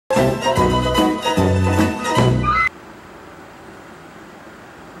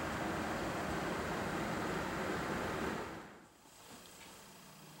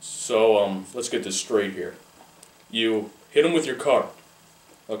So, let's get this straight here. You hit him with your car,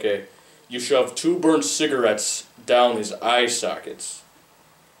 okay? You shove 2 burnt cigarettes down his eye sockets.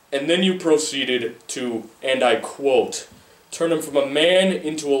 And then you proceeded to, and I quote, turn him from a man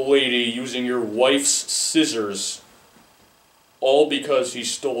into a lady using your wife's scissors, all because he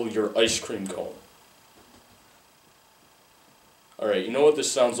stole your ice cream cone. Alright, you know what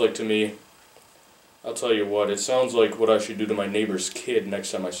this sounds like to me? I'll tell you what, it sounds like what I should do to my neighbor's kid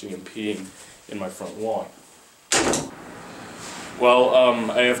next time I see him peeing in my front lawn. Well,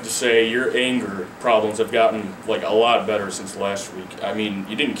 I have to say, your anger problems have gotten, like, a lot better since last week. I mean,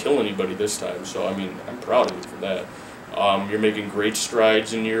 you didn't kill anybody this time, so, I mean, I'm proud of you for that. You're making great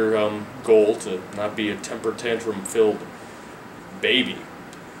strides in your, goal to not be a temper tantrum-filled baby.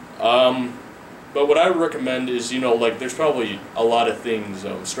 But what I would recommend is, you know, like, there's probably a lot of things,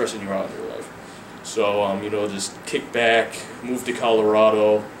 stressing you out in your life. So, you know, just kick back, move to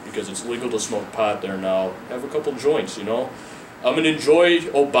Colorado, because it's legal to smoke pot there now. Have a couple joints, you know. And enjoy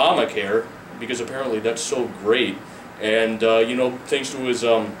Obamacare, because apparently that's so great. And, you know, thanks to his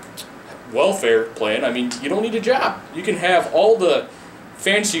welfare plan, I mean, you don't need a job. You can have all the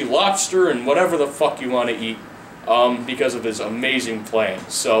fancy lobster and whatever the fuck you want to eat because of his amazing plan.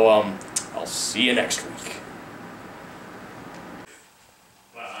 So, I'll see you next week.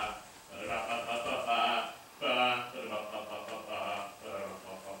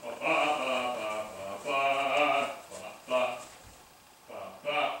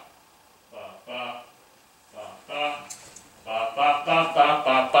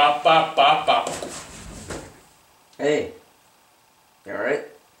 Hey, you alright?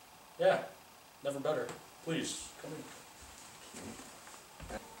 Yeah, never better. Please, come in.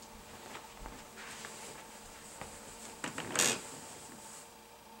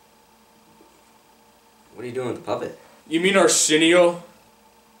 What are you doing with the puppet? You mean Arsenio?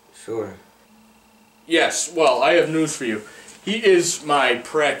 Sure. Yes, well, I have news for you. He is my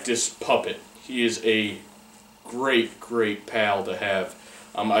practice puppet. He is a great, great pal to have.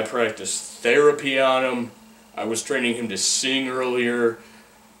 I practice therapy on him. I was training him to sing earlier.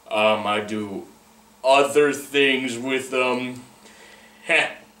 I do other things with him.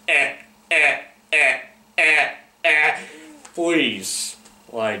 Please,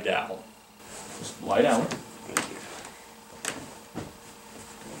 lie down. Just lie down.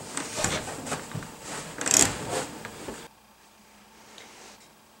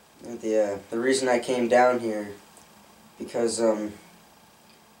 The reason I came down here, because, you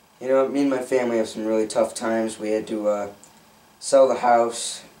know, me and my family have some really tough times. We had to, sell the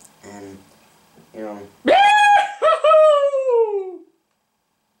house, and, you know...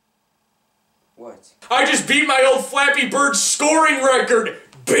 What? I just beat my old Flappy Bird scoring record,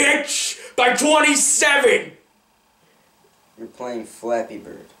 bitch! By 27! You're playing Flappy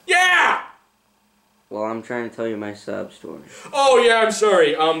Bird. Yeah! Well, I'm trying to tell you my sob story. Oh yeah, I'm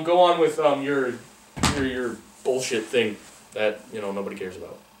sorry. Go on with your bullshit thing that, you know, nobody cares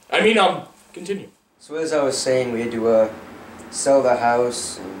about. I mean, continue. So as I was saying, we had to sell the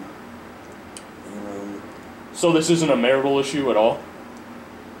house and So this isn't a marital issue at all?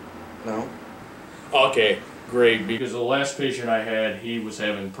 no. Okay, great, because the last patient I had, he was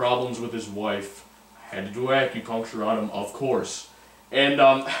having problems with his wife. I had to do acupuncture on him, of course. And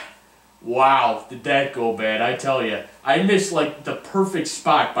wow, did that go bad, I tell you. I missed, like, the perfect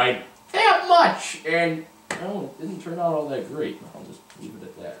spot by that much, and, well, it didn't turn out all that great. I'll just leave it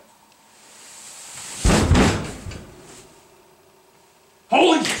at that.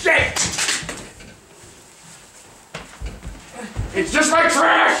 Holy shit! It's just like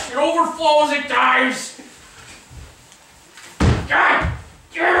trash! It overflows at times! God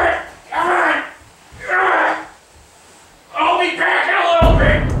damn it! Come on! I'll be back in a little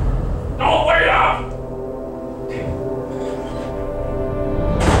bit! Don't wait up!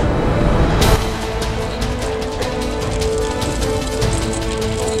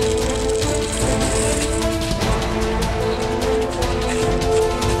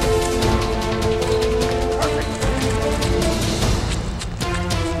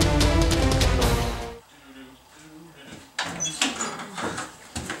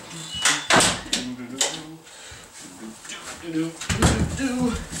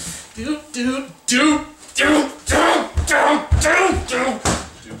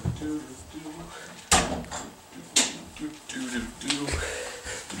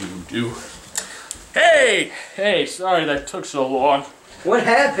 Hey, sorry that took so long. What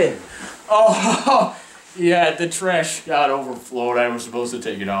happened? Oh, Yeah, the trash got overflowed. I was supposed to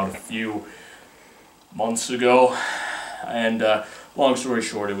take it out a few months ago. And long story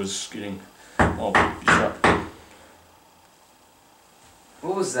short, it was getting all shut.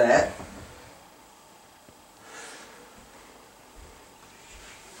 What was that?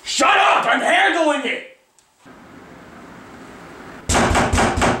 Shut up! I'm handling it!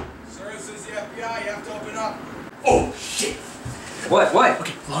 Sir, this is the FBI. You have to open up. Oh, shit! What?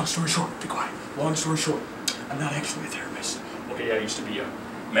 Okay, long story short, be quiet. Long story short, I'm not actually a therapist. Okay, I used to be a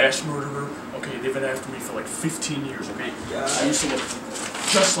mass murderer. Okay, they've been after me for like 15 years, okay? I used to look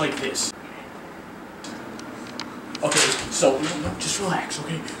just like this. Okay, so, no, just relax,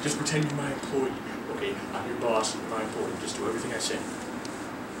 okay? Just pretend you're my employee, okay? I'm your boss, you're my employee. Just do everything I say.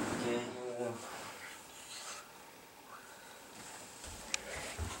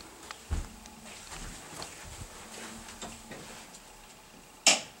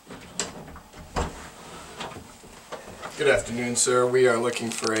 Good afternoon, sir. We are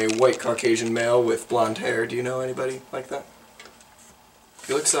looking for a white Caucasian male with blonde hair. Do you know anybody like that?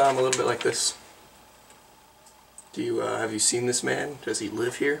 He looks a little bit like this. Do you have you seen this man? Does he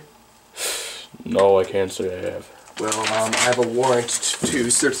live here? No, I can't say I have. Well, I have a warrant to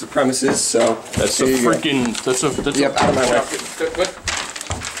search the premises, so That's a freaking. That's yep, out of my way. What?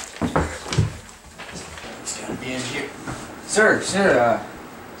 He's gotta be in here. Sir, is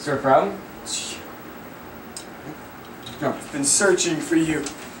there a problem? I've been searching for you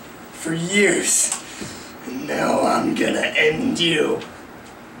for years, and now I'm gonna end you.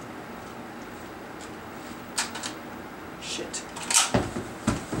 Shit.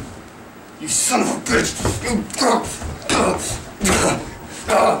 You son of a bitch!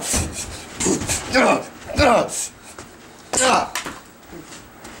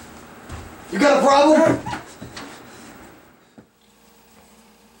 You got a problem?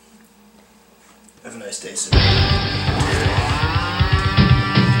 Have a nice day, sir.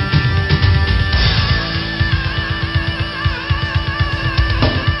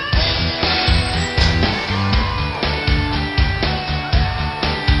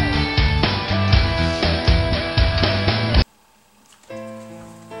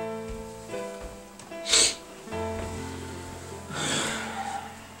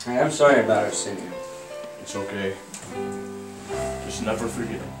 Hey, I'm sorry about our sin here. It's okay. Just never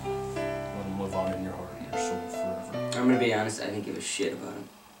forget him. Let him live on in your heart and your soul forever. I'm gonna be honest, I didn't give a shit about him.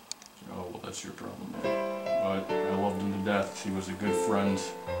 Oh, well, that's your problem, man. But I loved him to death. He was a good friend.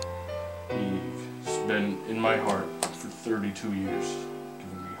 He's been in my heart for 32 years,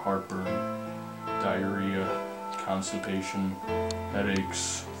 giving me heartburn, diarrhea, constipation,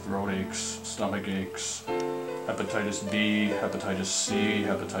 headaches, throat aches, stomach aches, hepatitis B, hepatitis C,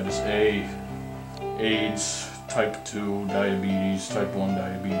 hepatitis A, AIDS, type 2 diabetes, type 1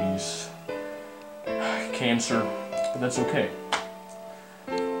 diabetes, cancer, but that's okay.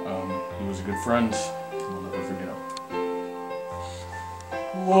 He was a good friend. I'll never forget him.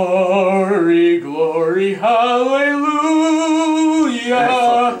 Glory, glory, hallelujah.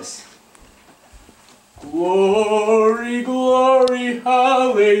 Alright, fuck this. Glory, glory,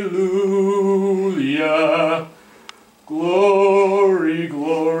 hallelujah. Glory,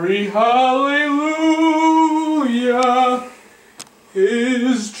 glory, hallelujah.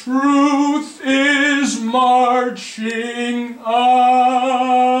 His truth is marching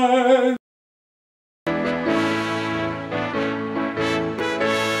on.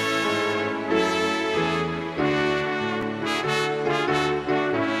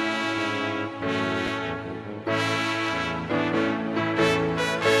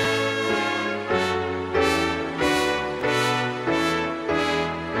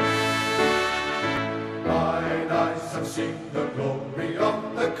 Sing the glory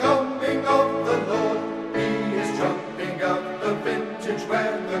of the coming of the Lord. He is jumping out the vintage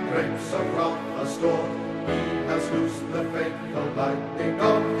where the grapes of wrath are stored. He has loosed the faithful lightning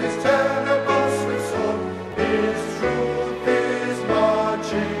of his